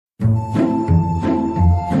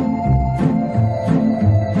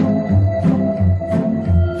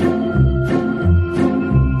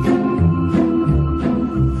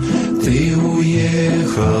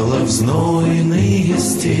знойные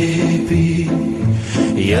степи.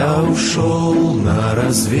 Я ушел на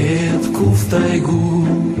разведку в тайгу.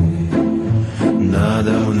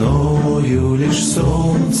 Надо мною лишь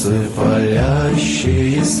солнце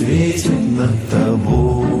палящее светит, над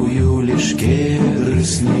тобою лишь кедры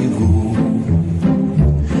снегу.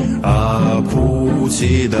 А путь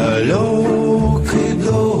и далек, и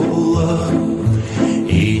долг,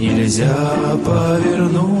 и нельзя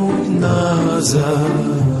повернуть назад.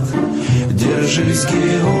 Держись,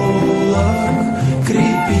 геолог,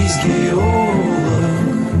 крепись, геолог,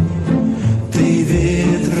 ты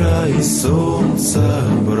ветра и солнца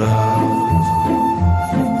брат.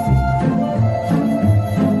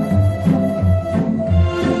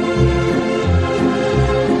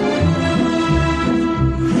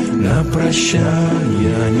 На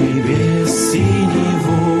прощанье небес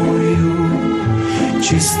синевою,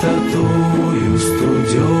 чистотою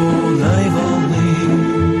студеной волны,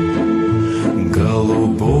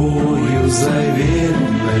 голубою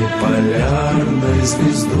заветной полярной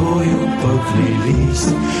звездою поклялись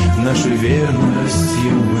нашей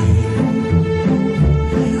верностью мы.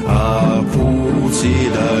 А путь и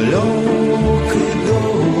далек, и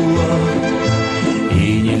долг,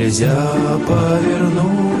 и нельзя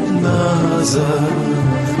повернуть назад.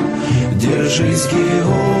 Держись,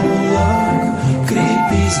 геолог,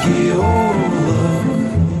 крепись, геолог,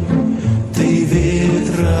 ты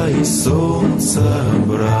ветра и солнца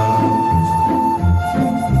брат.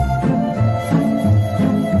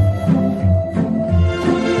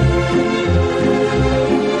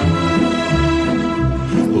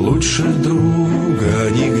 Лучше друга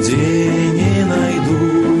нигде не найду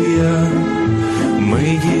я. Мы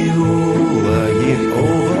геологи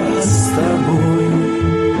оба с тобой.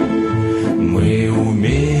 Мы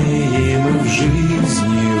умеем в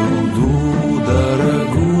жизни руду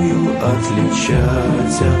дорогую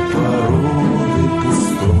отличать от породы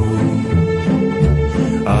пустой.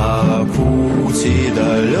 А путь и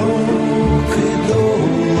далек, и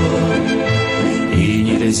долг, и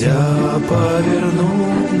нельзя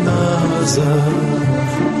повернуть назад.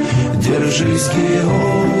 Держись,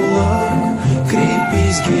 геолог,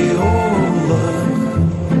 крепись, геолог,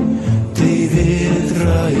 ты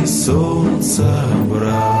ветра и солнца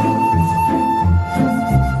брат.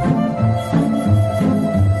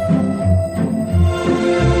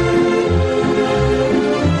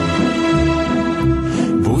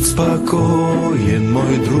 Будь спокоен,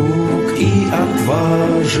 мой друг, и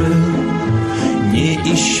отважен, не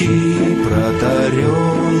ищи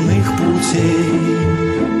протаренных путей.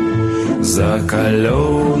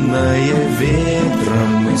 Закаленная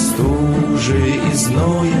ветром и стужей и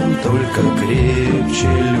зноем, только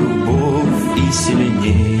крепче любовь и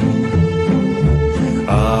сильней.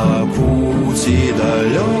 А путь и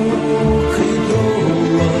далек, и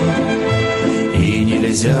долг, и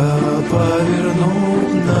нельзя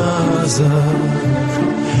повернуть назад.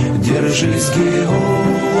 Держись,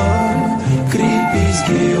 геолог, крепись,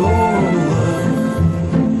 геолог,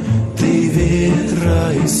 ты ветра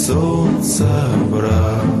и солнца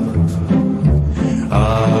брат. А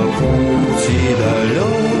путь и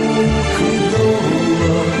далек, и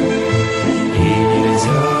долг, и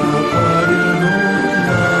нельзя повернуть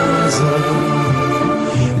назад.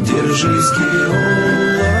 Держись,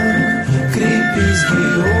 геолог, крепись,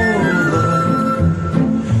 геолог,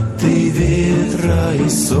 ты ветра и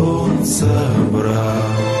солнца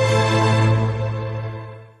брат.